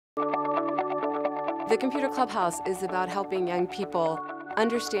The Computer Clubhouse is about helping young people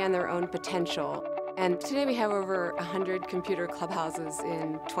understand their own potential. And today we have over 100 computer clubhouses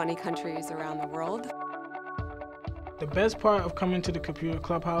in 20 countries around the world. The best part of coming to the Computer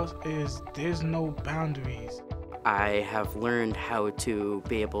Clubhouse is there's no boundaries. I have learned how to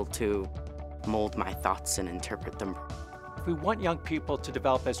be able to mold my thoughts and interpret them. If we want young people to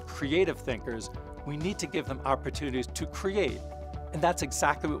develop as creative thinkers, we need to give them opportunities to create. And that's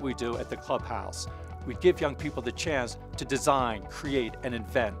exactly what we do at the Clubhouse. We give young people the chance to design, create, and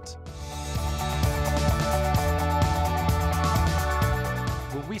invent.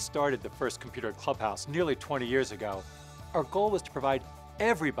 When we started the first Computer Clubhouse nearly 20 years ago, our goal was to provide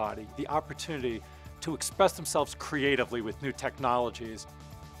everybody the opportunity to express themselves creatively with new technologies.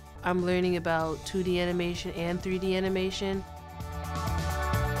 I'm learning about 2D animation and 3D animation.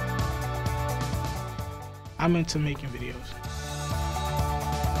 I'm into making videos.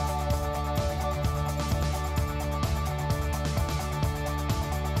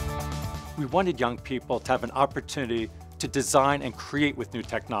 We wanted young people to have an opportunity to design and create with new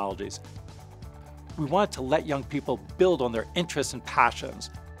technologies. We wanted to let young people build on their interests and passions.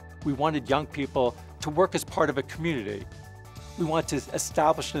 We wanted young people to work as part of a community. We wanted to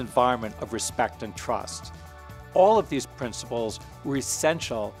establish an environment of respect and trust. All of these principles were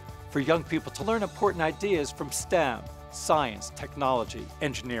essential for young people to learn important ideas from STEM, science, technology,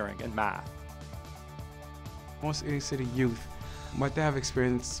 engineering, and math. Most inner city youth, what they have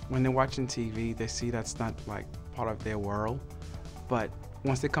experienced when they're watching TV, they see that's not like part of their world. But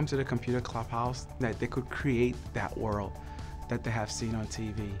once they come to the Computer Clubhouse, that they could create that world that they have seen on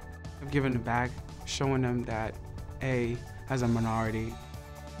TV. I've given them back, showing them that as a minority,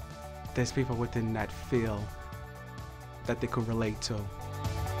 there's people within that field that they could relate to.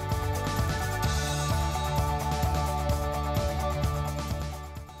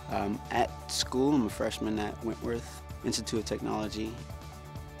 At school, I'm a freshman at Wentworth Institute of Technology.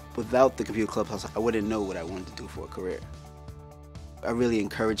 Without the Computer Clubhouse, I wouldn't know what I wanted to do for a career. I really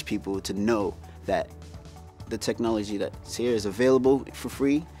encourage people to know that the technology that's here is available for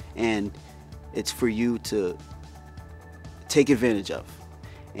free, and it's for you to take advantage of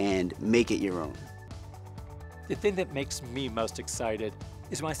and make it your own. The thing that makes me most excited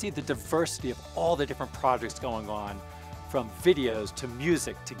is when I see the diversity of all the different projects going on, from videos to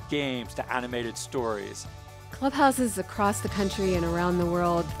music to games to animated stories. Clubhouses across the country and around the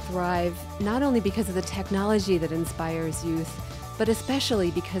world thrive not only because of the technology that inspires youth, but especially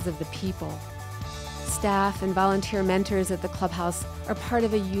because of the people. Staff and volunteer mentors at the Clubhouse are part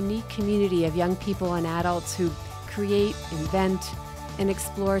of a unique community of young people and adults who create, invent, and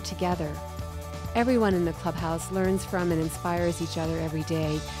explore together. Everyone in the Clubhouse learns from and inspires each other every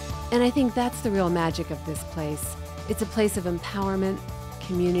day, and I think that's the real magic of this place. It's a place of empowerment,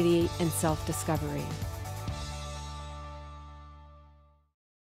 community, and self-discovery.